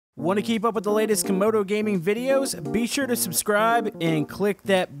Want to keep up with the latest Camodo gaming videos? Be sure to subscribe and click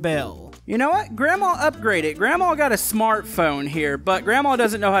that bell. You know what? Grandma upgraded. Grandma got a smartphone here, but Grandma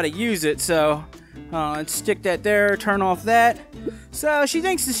doesn't know how to use it, so let's stick that there, turn off that. So she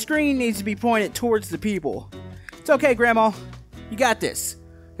thinks the screen needs to be pointed towards the people. It's okay, Grandma. You got this.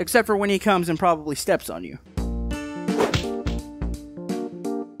 Except for when he comes and probably steps on you.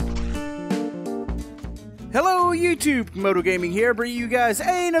 Hello YouTube, Camodo Gaming here, bringing you guys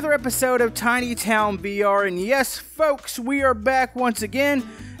another episode of Tiny Town VR, and yes folks, we are back once again,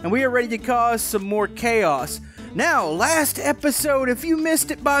 and we are ready to cause some more chaos. Now, last episode, if you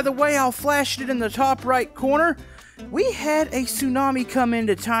missed it by the way, I'll flash it in the top right corner. We had a tsunami come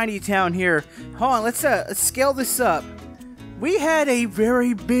into Tiny Town here. Hold on, let's scale this up. We had a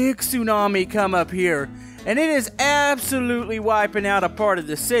very big tsunami come up here, and it is absolutely wiping out a part of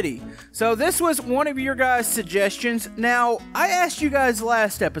the city. So this was one of your guys' suggestions. Now, I asked you guys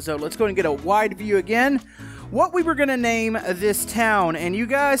last episode, let's go and get a wide view again, what we were going to name this town, and you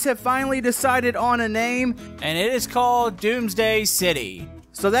guys have finally decided on a name, and it is called Doomsday City.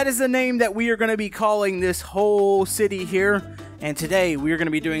 So that is the name that we are going to be calling this whole city here. And today we are going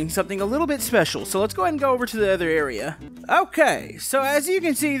to be doing something a little bit special. So let's go ahead and go over to the other area. Okay, so as you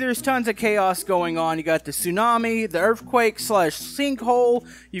can see, there's tons of chaos going on. You got the tsunami, the earthquake / sinkhole,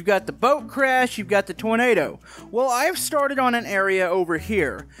 you've got the boat crash, you've got the tornado. Well, I've started on an area over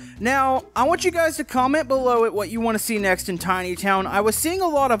here. Now, I want you guys to comment below it what you want to see next in Tiny Town. I was seeing a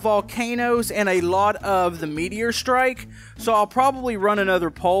lot of volcanoes and a lot of the meteor strike, so I'll probably run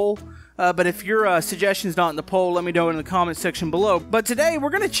another poll. But if your suggestion's not in the poll, let me know in the comment section below. But today, we're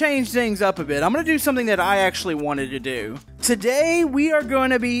going to change things up a bit. I'm going to do something that I actually wanted to do. Today, we are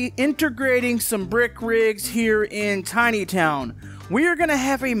going to be integrating some brick rigs here in Tiny Town. We are going to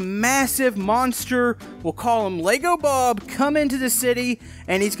have a massive monster, we'll call him Lego Bob, come into the city,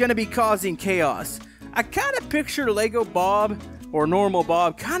 and he's going to be causing chaos. I kind of picture Lego Bob, or normal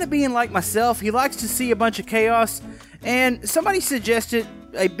Bob, kind of being like myself. He likes to see a bunch of chaos, and somebody suggested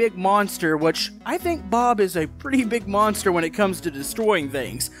a big monster, which I think Bob is a pretty big monster when it comes to destroying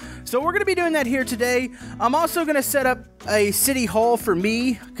things. So we're going to be doing that here today. I'm also going to set up a city hall for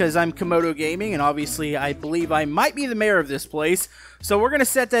me, because I'm Camodo Gaming, and obviously I believe I might be the mayor of this place. So we're going to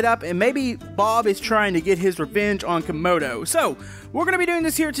set that up, and maybe Bob is trying to get his revenge on Camodo. So we're going to be doing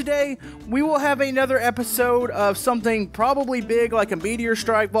this here today. We will have another episode of something probably big like a meteor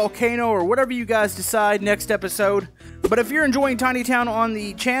strike, volcano, or whatever you guys decide next episode. But if you're enjoying Tiny Town on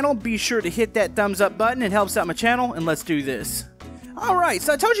the channel, be sure to hit that thumbs up button. It helps out my channel, and let's do this. Alright,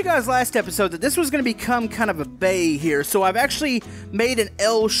 so I told you guys last episode that this was going to become kind of a bay here, so I've actually made an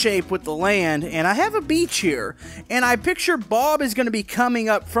L shape with the land, and I have a beach here, and I picture Bob is going to be coming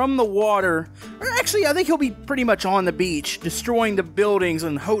up from the water, or actually I think he'll be pretty much on the beach, destroying the buildings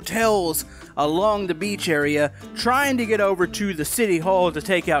and hotels along the beach area, trying to get over to the city hall to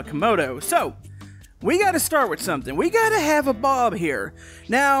take out Camodo. So we got to start with something. We got to have a Bob here.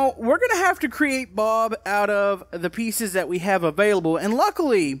 Now, we're going to have to create Bob out of the pieces that we have available. And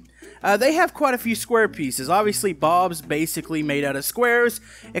luckily, they have quite a few square pieces. Obviously, Bob's basically made out of squares,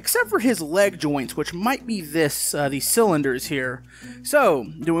 except for his leg joints, which might be these cylinders here. So,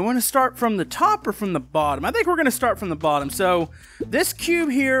 do we want to start from the top or from the bottom? I think we're going to start from the bottom. So, this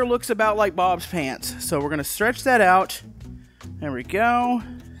cube here looks about like Bob's pants. So, we're going to stretch that out. There we go.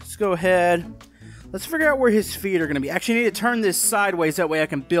 Let's go ahead. Let's figure out where his feet are going to be. Actually, I need to turn this sideways, that way I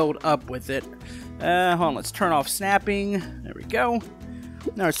can build up with it. Hold on, let's turn off snapping. There we go.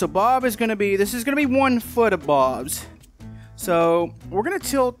 Alright, so Bob is going to be, this is going to be 1 foot of Bob's. So, we're going to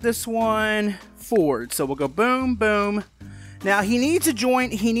tilt this one forward. So, we'll go boom, boom. Now, he needs a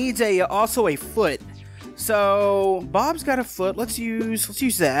joint, he needs also a foot. So, Bob's got a foot, let's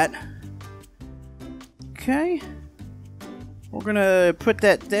use that. Okay. We're going to put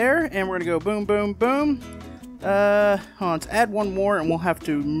that there, and we're going to go boom, boom, boom. Hold on, let's add one more, and we'll have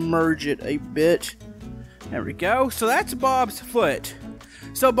to merge it a bit. There we go. So that's Bob's foot.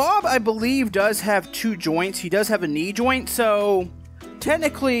 So Bob, I believe, does have 2 joints. He does have a knee joint, so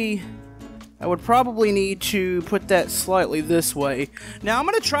technically, I would probably need to put that slightly this way. Now, I'm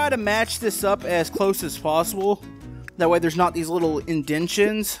going to try to match this up as close as possible. That way there's not these little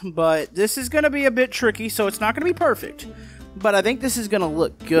indentions, but this is going to be a bit tricky, so it's not going to be perfect. But I think this is going to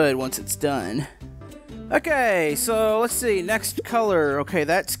look good once it's done. Okay, so let's see. Next color. Okay,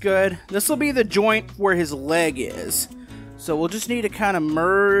 that's good. This will be the joint where his leg is. So we'll just need to kind of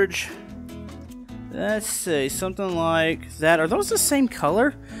merge. Let's see. Something like that. Are those the same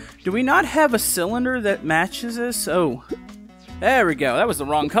color? Do we not have a cylinder that matches this? Oh, there we go. That was the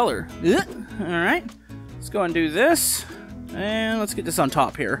wrong color. Alright. Let's go and do this. And let's get this on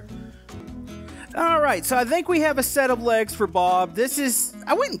top here. Alright, so I think we have a set of legs for Bob. This is,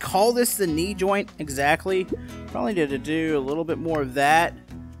 I wouldn't call this the knee joint exactly. Probably need to do a little bit more of that.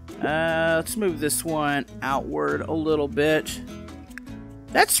 Let's move this one outward a little bit.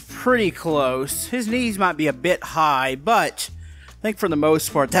 That's pretty close. His knees might be a bit high, but I think for the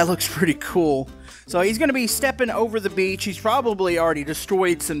most part that looks pretty cool. So he's going to be stepping over the beach. He's probably already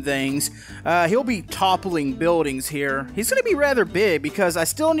destroyed some things. He'll be toppling buildings here. He's going to be rather big because I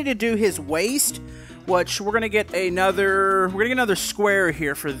still need to do his waist, which we're going to get another square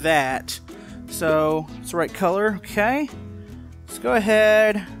here for that. So it's the right color. Okay. Let's go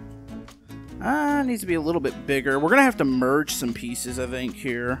ahead. It needs to be a little bit bigger. We're going to have to merge some pieces, I think,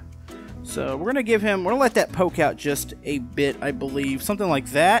 here. So we're going to let that poke out just a bit, I believe. Something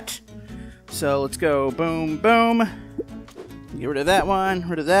like that. So let's go boom, boom. Get rid of that one,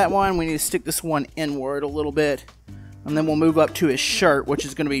 rid of that one. We need to stick this one inward a little bit. And then we'll move up to his shirt, which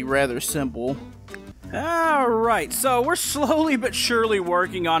is going to be rather simple. Alright, so we're slowly but surely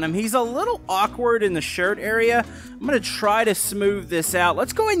working on him. He's a little awkward in the shirt area. I'm going to try to smooth this out.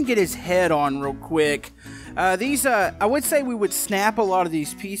 Let's go ahead and get his head on real quick. I would say we would snap a lot of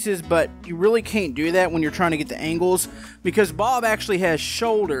these pieces, but you really can't do that when you're trying to get the angles, because Bob actually has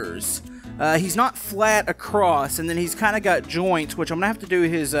shoulders. He's not flat across, and then he's kind of got joints, which I'm going to have to do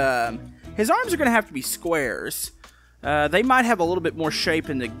his arms are going to have to be squares. They might have a little bit more shape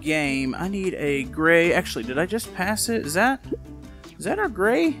in the game. I need a gray. Actually, did I just pass it? Is that our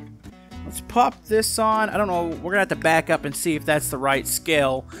gray? Let's pop this on. I don't know. We're going to have to back up and see if that's the right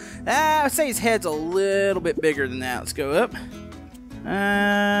scale. I'd say his head's a little bit bigger than that. Let's go up.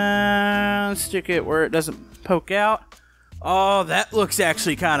 Stick it where it doesn't poke out. Oh, that looks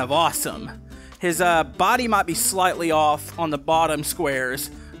actually kind of awesome. His body might be slightly off on the bottom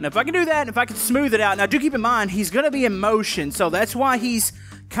squares. Now, if I can do that, and if I can smooth it out, now do keep in mind, he's going to be in motion, so that's why he's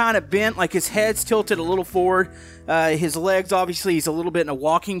kind of bent, like his head's tilted a little forward. His legs, obviously, he's a little bit in a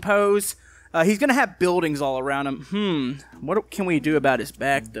walking pose. He's going to have buildings all around him. What can we do about his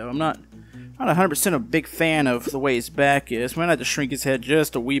back, though? I'm not 100% a big fan of the way his back is. We might have to shrink his head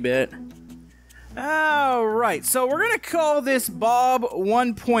just a wee bit. Alright, so we're going to call this Bob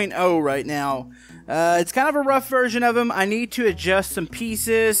 1.0 right now. It's kind of a rough version of him. I need to adjust some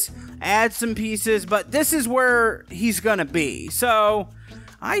pieces, add some pieces, but this is where he's going to be. So,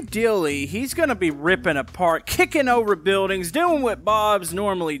 ideally, he's going to be ripping apart, kicking over buildings, doing what Bobs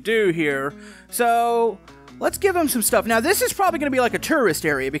normally do here. So, let's give him some stuff. Now, this is probably going to be like a tourist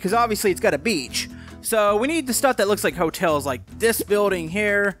area because obviously it's got a beach. So, we need the stuff that looks like hotels, like this building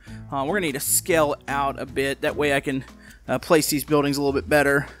here. We're going to need to scale out a bit. That way I can place these buildings a little bit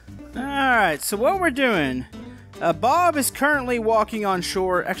better. Alright, so what we're doing. Bob is currently walking on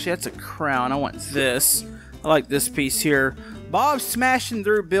shore. Actually, that's a crown. I want this. I like this piece here. Bob's smashing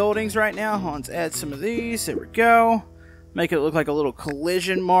through buildings right now. Let's add some of these. There we go. Make it look like a little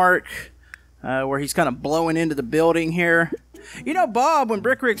collision mark. Where he's kind of blowing into the building here. You know, Bob, when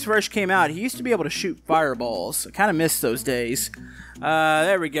Brick Rigs first came out, he used to be able to shoot fireballs. I kind of miss those days.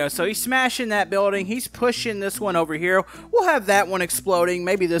 There we go. So he's smashing that building. He's pushing this one over here. We'll have that one exploding.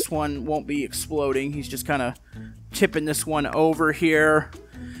 Maybe this one won't be exploding. He's just kind of tipping this one over here.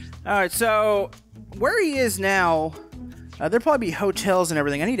 Alright, so where he is now, there'll probably be hotels and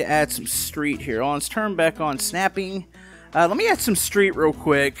everything. I need to add some street here. Let's turn back on snapping. Let me add some street real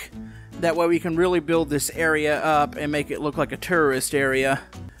quick. That way we can really build this area up and make it look like a tourist area.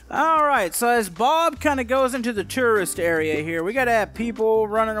 Alright, so as Bob kind of goes into the tourist area here, we gotta have people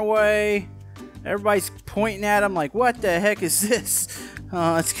running away. Everybody's pointing at him like, what the heck is this?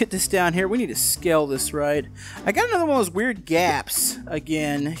 Let's get this down here. We need to scale this right. I got another one of those weird gaps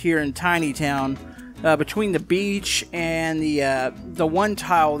again here in Tiny Town. Between the beach and the one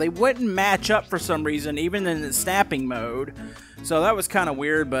tile. They wouldn't match up for some reason, even in the snapping mode. So that was kind of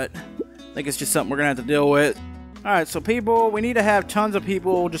weird, but I think it's just something we're going to have to deal with. Alright, so people, we need to have tons of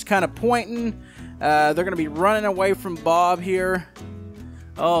people just kind of pointing. They're going to be running away from Bob here.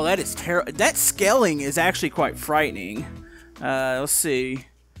 Oh, that is terrible. That scaling is actually quite frightening. Let's see.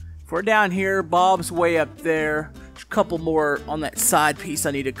 If we're down here, Bob's way up there. There's a couple more on that side piece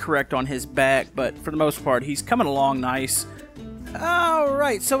I need to correct on his back, but for the most part, he's coming along nice.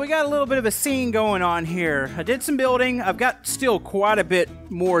 Alright, so we got a little bit of a scene going on here. I did some building. I've got still quite a bit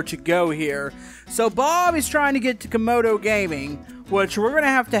more to go here. So Bob is trying to get to Camodo Gaming, which we're going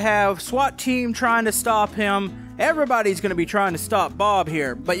to have SWAT team trying to stop him. Everybody's going to be trying to stop Bob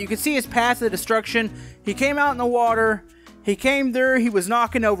here. But you can see his path of destruction. He came out in the water. He came there, he was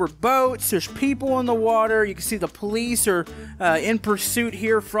knocking over boats, there's people in the water, you can see the police are in pursuit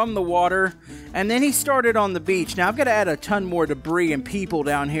here from the water, and then he started on the beach. Now I've got to add a ton more debris and people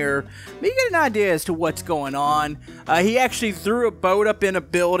down here, but you get an idea as to what's going on. He actually threw a boat up in a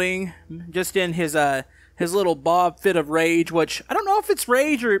building, just in his little Bob fit of rage, which I don't know if it's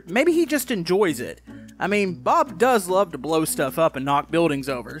rage or maybe he just enjoys it. I mean, Bob does love to blow stuff up and knock buildings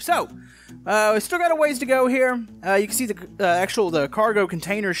over. So, we still got a ways to go here. You can see the cargo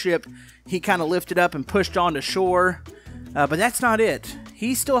container ship he kind of lifted up and pushed onto shore. But that's not it.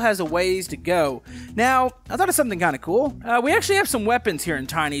 He still has a ways to go. Now, I thought of something kind of cool. We actually have some weapons here in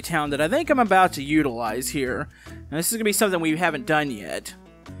Tiny Town that I think I'm about to utilize here. Now, this is going to be something we haven't done yet.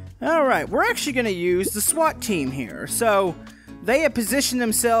 Alright, we're actually going to use the SWAT team here. So, they have positioned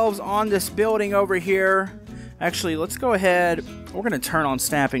themselves on this building over here. Actually, let's go ahead. We're going to turn on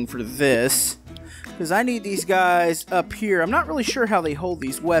snapping for this, because I need these guys up here. I'm not really sure how they hold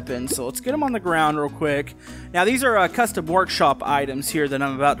these weapons, so let's get them on the ground real quick. Now, these are custom workshop items here that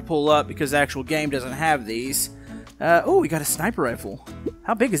I'm about to pull up, because the actual game doesn't have these. Oh, we got a sniper rifle.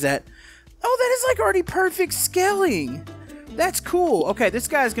 How big is that? Oh, that is like already perfect scaling. That's cool. Okay, this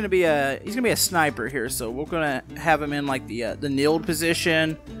guy's gonna be a sniper here, so we're gonna have him in like the kneeled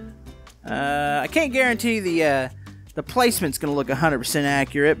position. I can't guarantee the placement's gonna look 100%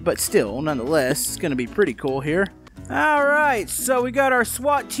 accurate, but still, nonetheless, it's gonna be pretty cool here. All right, so we got our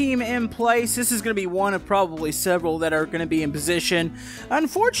SWAT team in place. This is gonna be one of probably several that are gonna be in position.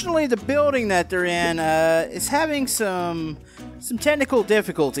 Unfortunately, the building that they're in is having some technical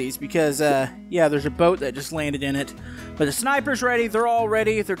difficulties because, yeah, there's a boat that just landed in it. But the sniper's ready, they're all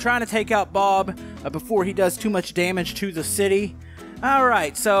ready. They're trying to take out Bob before he does too much damage to the city.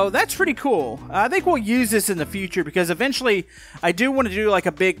 Alright, so that's pretty cool. I think we'll use this in the future because eventually I do want to do like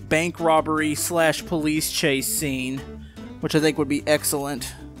a big bank robbery / police chase scene, which I think would be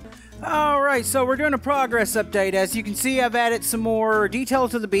excellent. Alright, so we're doing a progress update. As you can see, I've added some more detail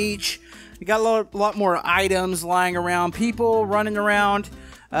to the beach. We got a lot more items lying around, people running around.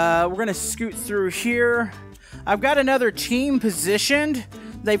 We're going to scoot through here. I've got another team positioned.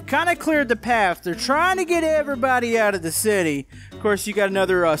 They've kind of cleared the path. They're trying to get everybody out of the city. Of course, you got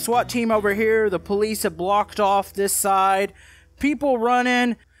another SWAT team over here. The police have blocked off this side. People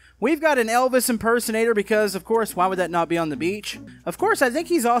running. We've got an Elvis impersonator because, of course, why would that not be on the beach? Of course, I think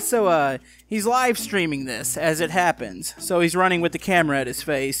he's also, he's live streaming this as it happens. So he's running with the camera at his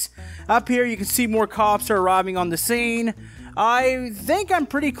face. Up here, you can see more cops are arriving on the scene. I think I'm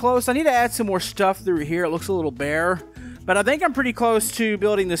pretty close. I need to add some more stuff through here. It looks a little bare. But I think I'm pretty close to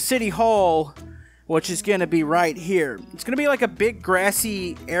building the city hall, which is going to be right here. It's going to be like a big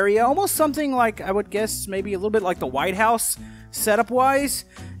grassy area, almost something like, I would guess, maybe a little bit like the White House setup-wise.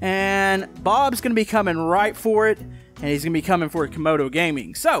 And Bob's going to be coming right for it, and he's going to be coming for Camodo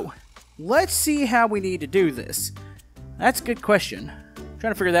Gaming. So, let's see how we need to do this. That's a good question. I'm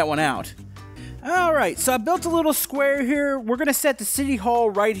trying to figure that one out. Alright, so I built a little square here. We're going to set the city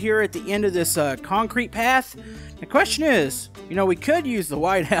hall right here at the end of this concrete path. The question is, you know, we could use the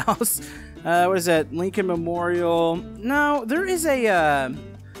White House. What is that? Lincoln Memorial. No, there is a,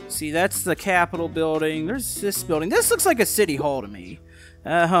 see, that's the Capitol building. There's this building. This looks like a city hall to me.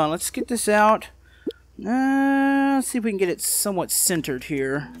 Hold on, let's get this out. Let's see if we can get it somewhat centered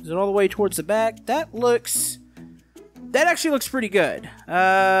here. Is it all the way towards the back? That actually looks pretty good.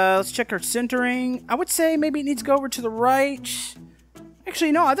 Let's check our centering. I would say maybe it needs to go over to the right.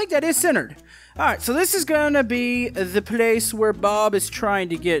 Actually, no, I think that is centered. Alright, so this is going to be the place where Bob is trying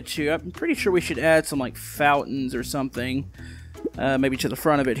to get to. I'm pretty sure we should add some, like, fountains or something. Maybe to the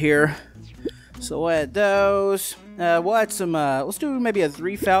front of it here. So we'll add those. We'll add some, let's do maybe a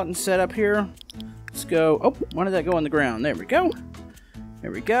 3 fountain setup here. Let's go. Oh, why did that go on the ground? There we go.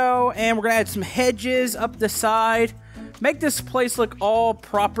 There we go. And we're going to add some hedges up the side. Make this place look all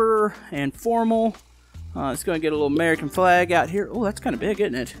proper and formal. Let's go and get a little American flag out here. Oh, that's kind of big,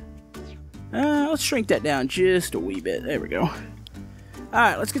 isn't it? Let's shrink that down just a wee bit. There we go.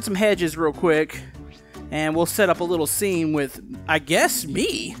 Alright, let's get some hedges real quick. And we'll set up a little scene with, I guess,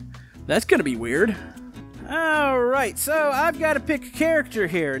 me. That's going to be weird. Alright, so I've got to pick a character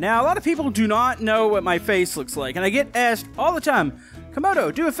here. Now, a lot of people do not know what my face looks like. And I get asked all the time,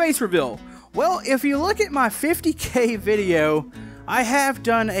 Camodo, do a face reveal. Well, if you look at my 50K video, I have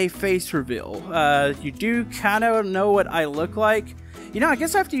done a face reveal. You do kind of know what I look like. You know, I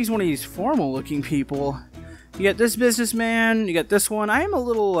guess I have to use one of these formal looking people. You got this businessman, you got this one. I am a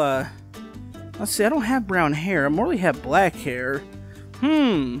little, let's see, I don't have brown hair. I more have black hair.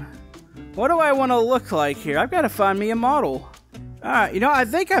 What do I want to look like here? I've got to find me a model. Alright, you know, I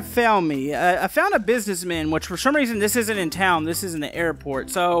think I found me. I found a businessman, which for some reason this isn't in town, this is in the airport,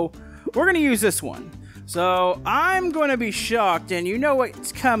 so we're going to use this one. So, I'm going to be shocked, and you know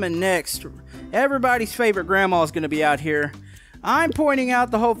what's coming next. Everybody's favorite grandma is going to be out here. I'm pointing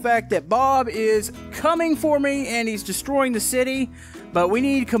out the whole fact that Bob is coming for me, and he's destroying the city, but we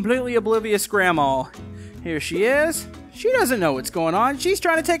need completely oblivious grandma. Here she is. She doesn't know what's going on. She's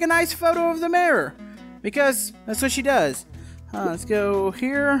trying to take a nice photo of the mirror, because that's what she does. Let's go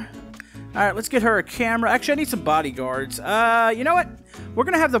here. Alright, let's get her a camera. Actually, I need some bodyguards. You know what? We're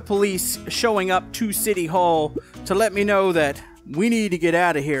going to have the police showing up to City Hall to let me know that we need to get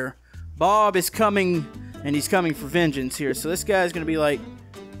out of here. Bob is coming, and he's coming for vengeance here. So this guy's going to be like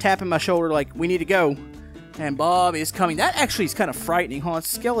tapping my shoulder like, we need to go. And Bob is coming. That actually is kind of frightening. Hold on,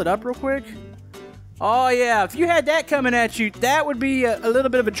 scale it up real quick. Oh yeah, if you had that coming at you, that would be a little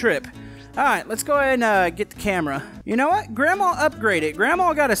bit of a trip. Alright, let's go ahead and get the camera. You know what? Grandma upgraded.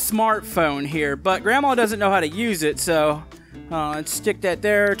 Grandma got a smartphone here, but Grandma doesn't know how to use it, so let's stick that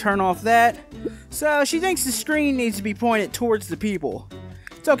there, turn off that. So she thinks the screen needs to be pointed towards the people.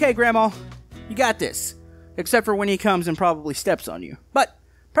 It's okay, Grandma. You got this. Except for when he comes and probably steps on you. But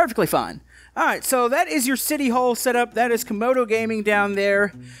perfectly fine. Alright, so that is your City Hall setup. That is Camodo Gaming down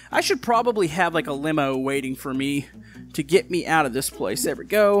there. I should probably have like a limo waiting for me to get me out of this place. There we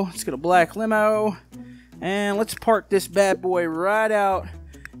go. Let's get a black limo. And let's park this bad boy right out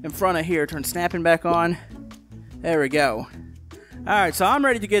in front of here. Turn snapping back on. There we go. Alright, so I'm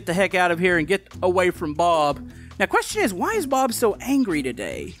ready to get the heck out of here and get away from Bob. Now, question is, why is Bob so angry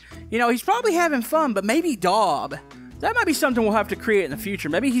today? You know, he's probably having fun, but maybe Dob. That might be something we'll have to create in the future.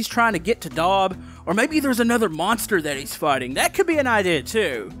 Maybe he's trying to get to Dob, or maybe there's another monster that he's fighting. That could be an idea,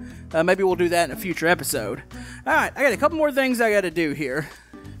 too. Maybe we'll do that in a future episode. Alright, I got a couple more things I gotta do here.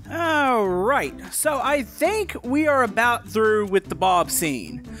 Alright, so I think we are about through with the Bob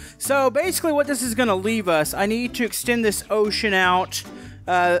scene. So basically what this is gonna leave us, I need to extend this ocean out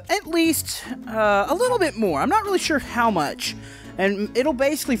at least a little bit more. I'm not really sure how much. And it'll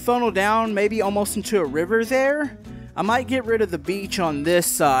basically funnel down maybe almost into a river there. I might get rid of the beach on this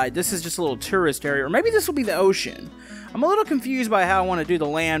side. This is just a little tourist area. Or maybe this will be the ocean. I'm a little confused by how I want to do the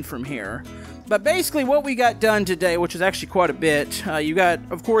land from here. But basically what we got done today, which is actually quite a bit. You got,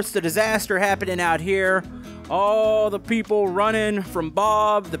 of course, the disaster happening out here. All the people running from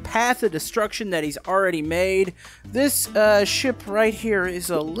Bob. The path of destruction that he's already made. This ship right here is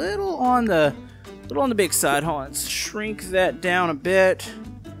a little on the big side. Hold on, let's shrink that down a bit.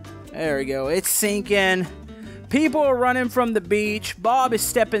 There we go. It's sinking. People are running from the beach. Bob is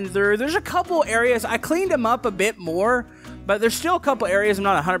stepping through. There's a couple areas. I cleaned them up a bit more, but there's still a couple areas I'm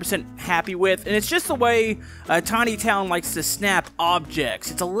not 100% happy with. And it's just the way Tiny Town likes to snap objects.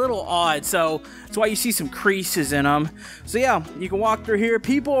 It's a little odd, so that's why you see some creases in them. So yeah, you can walk through here.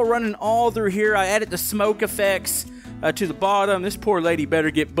 People are running all through here. I added the smoke effects to the bottom. This poor lady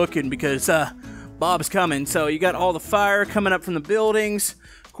better get booking because Bob's coming. So you got all the fire coming up from the buildings.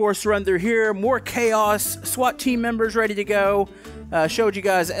 Of course, run through here. More chaos. SWAT team members ready to go. Showed you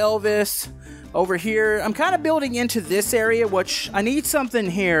guys Elvis. Over here, I'm kind of building into this area, which I need something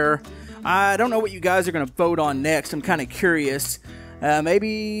here. I don't know what you guys are going to vote on next. I'm kind of curious.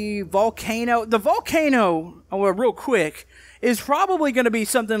 Maybe volcano. The volcano, real quick, is probably going to be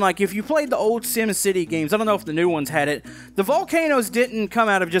something like if you played the old SimCity games. I don't know if the new ones had it. The volcanoes didn't come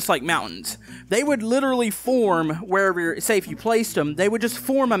out of just like mountains. They would literally form wherever, say if you placed them, they would just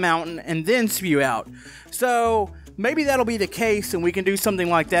form a mountain and then spew out. So maybe that'll be the case and we can do something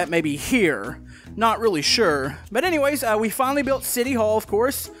like that maybe here. Not really sure. But anyways, we finally built City Hall, of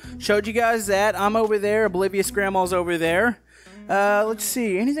course. Showed you guys that. I'm over there. Oblivious Grandma's over there. Let's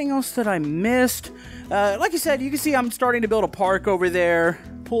see. Anything else that I missed? Like I said, you can see I'm starting to build a park over there.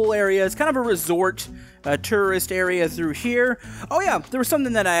 Pool area. It's kind of a resort, tourist area through here. Oh yeah, there was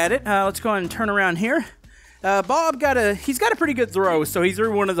something that I added. Let's go ahead and turn around here. Bob he's got a pretty good throw, so he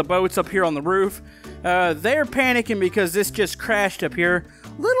threw one of the boats up here on the roof. They're panicking because this just crashed up here.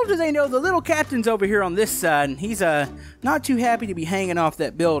 Little do they know the little captain's over here on this side, and he's not too happy to be hanging off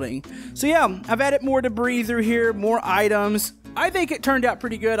that building. So yeah, I've added more debris through here, more items. I think it turned out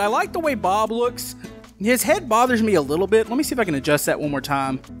pretty good. I like the way Bob looks. His head bothers me a little bit. Let me see if I can adjust that one more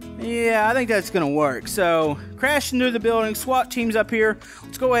time. Yeah, I think that's going to work. So, crashing through the building, SWAT team's up here.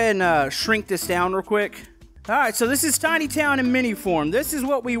 Let's go ahead and shrink this down real quick. Alright, so this is Tiny Town in mini form. This is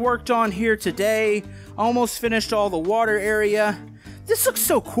what we worked on here today. Almost finished all the water area. This looks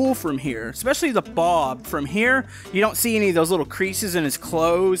so cool from here, especially the Bob. From here, you don't see any of those little creases in his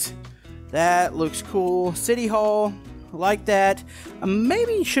clothes. That looks cool. City Hall, like that.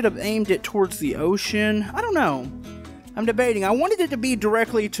 Maybe should have aimed it towards the ocean. I don't know. I'm debating. I wanted it to be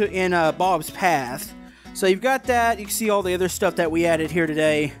directly in Bob's path. So you've got that. You can see all the other stuff that we added here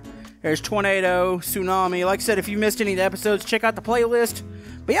today. There's Tornado, Tsunami. Like I said, if you missed any of the episodes, check out the playlist.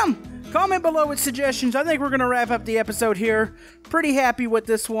 But yeah, comment below with suggestions. I think we're going to wrap up the episode here. Pretty happy with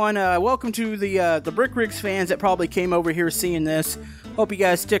this one. Welcome to the Brick Rigs fans that probably came over here seeing this. Hope you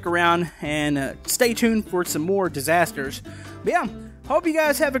guys stick around and stay tuned for some more disasters. But yeah, hope you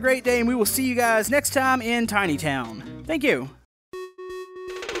guys have a great day, and we will see you guys next time in Tiny Town. Thank you.